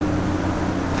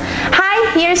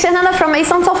here's Fernanda from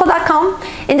AceOnTOEFL.com.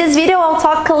 In this video, I'll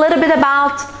talk a little bit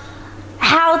about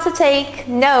how to take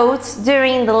notes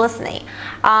during the listening.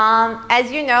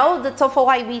 As you know, the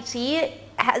TOEFL IBT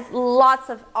has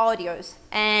lots of audios,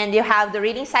 and you have the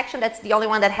reading section. That's the only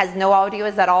one that has no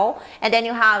audios at all. And then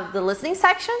you have the listening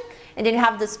section, and then you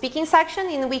have the speaking section,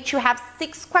 in which you have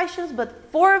 6 questions,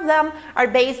 but 4 of them are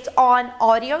based on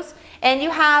audios. And you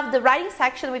have the writing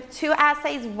section with 2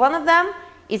 essays. One of them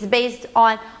is based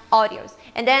on audios.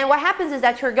 And then what happens is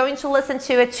that you're going to listen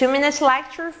to a 2-minute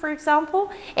lecture, for example,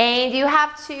 and you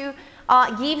have to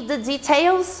give the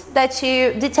details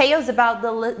about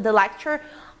the lecture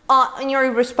in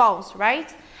your response,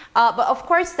 right? But of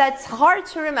course, that's hard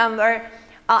to remember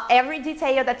every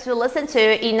detail that you listen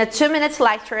to in a 2-minute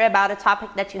lecture about a topic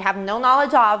that you have no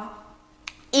knowledge of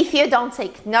if you don't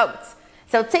take notes.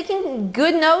 So taking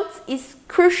good notes is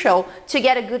crucial to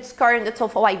get a good score in the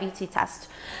TOEFL IBT test.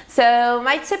 So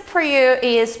my tip for you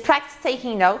is practice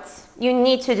taking notes. You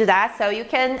need to do that. So you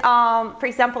can, for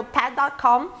example,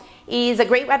 TED.com is a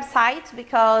great website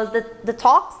because the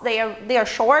talks, they are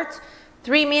short,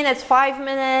 3 minutes, 5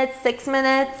 minutes, 6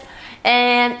 minutes.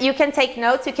 And you can take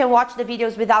notes. You can watch the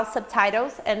videos without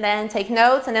subtitles and then take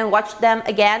notes and then watch them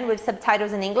again with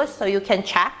subtitles in English so you can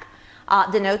check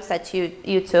the notes that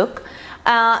you took.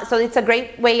 So it's a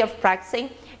great way of practicing.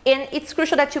 And it's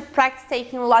crucial that you practice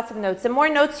taking lots of notes. The more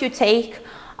notes you take,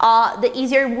 the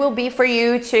easier it will be for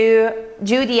you to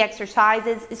do the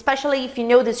exercises, especially if you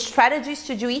know the strategies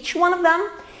to do each one of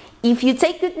them. If you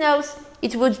take good notes,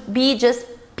 it would be just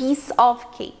piece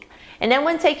of cake. And then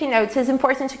when taking notes, it's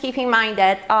important to keep in mind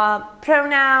that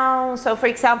pronouns, so for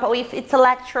example, if it's a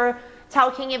lecture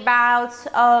talking about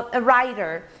a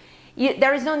writer,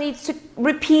 there is no need to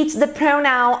repeat the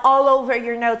pronoun all over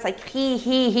your notes, like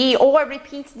he, or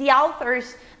repeat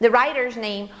the writer's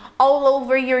name all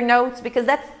over your notes, because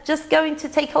that's just going to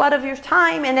take a lot of your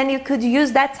time, and then you could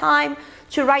use that time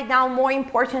to write down more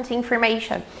important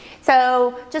information.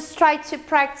 So just try to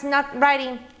practice not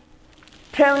writing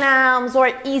pronouns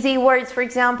or easy words. For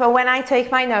example, when I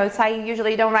take my notes, I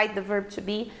usually don't write the verb to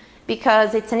be,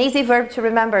 because it's an easy verb to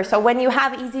remember. So when you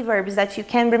have easy verbs that you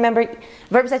can remember,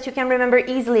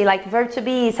 easily, like verb to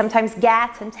be, sometimes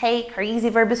get and take are easy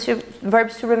verbs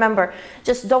to remember.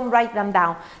 Just don't write them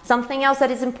down. Something else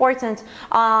that is important,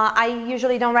 I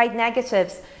usually don't write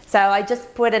negatives. So I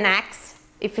just put an X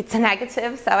if it's a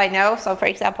negative, so I know. So for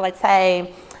example, let's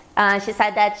say she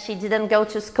said that she didn't go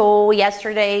to school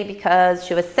yesterday because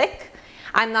she was sick.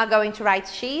 I'm not going to write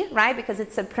she, right? Because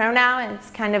it's a pronoun and it's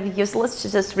kind of useless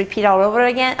to just repeat all over.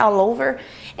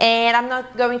 And I'm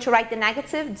not going to write the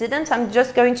negative, didn't. I'm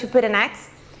just going to put an X.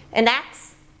 An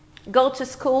X, go to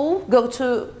school,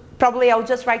 probably I'll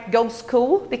just write go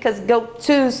school, because go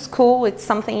to school, it's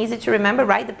something easy to remember,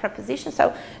 right? The preposition.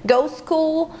 So go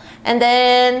school and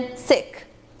then sick.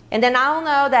 And then I'll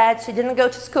know that she didn't go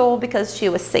to school because she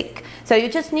was sick. So you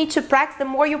just need to practice. The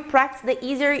more you practice, the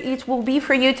easier it will be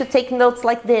for you to take notes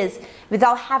like this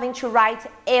without having to write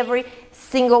every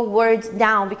single word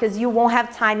down, because you won't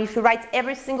have time. If you write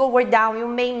every single word down, you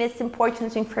may miss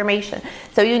important information.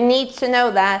 So you need to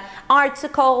know that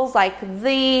articles like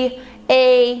the,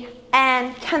 a,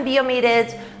 and can be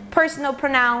omitted. Personal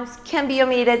pronouns can be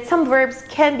omitted, some verbs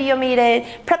can be omitted,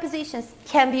 prepositions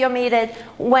can be omitted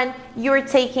when you're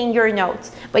taking your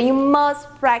notes. But you must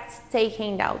practice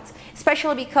taking notes,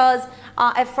 especially because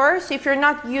at first, if you're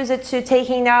not used to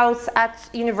taking notes at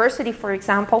university, for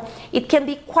example, it can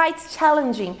be quite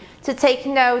challenging to take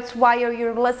notes while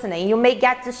you're listening. You may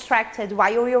get distracted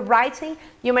while you're writing.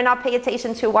 You may not pay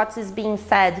attention to what is being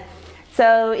said.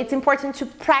 So it's important to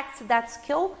practice that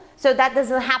skill, so that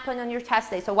doesn't happen on your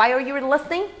test day. So while you're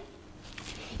listening,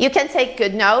 you can take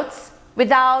good notes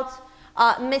without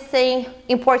missing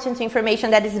important information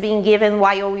that is being given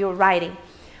while you're writing.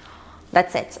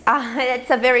 That's it. It's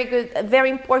a very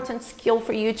important skill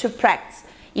for you to practice.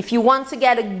 If you want to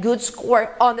get a good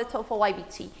score on the TOEFL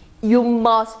IBT, you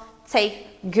must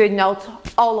take good notes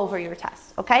all over your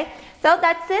test, okay? So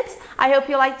that's it. I hope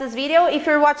you liked this video. If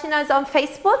you're watching us on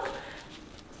Facebook,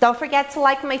 don't forget to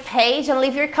like my page and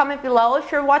leave your comment below.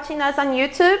 If you're watching us on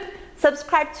YouTube,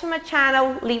 subscribe to my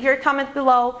channel, leave your comment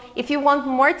below. If you want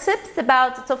more tips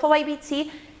about the TOEFL IBT,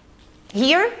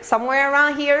 here, somewhere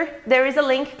around here, there is a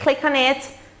link, click on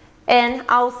it, and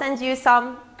I'll send you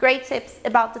some great tips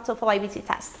about the TOEFL IBT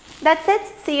test. That's it,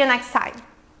 see you next time.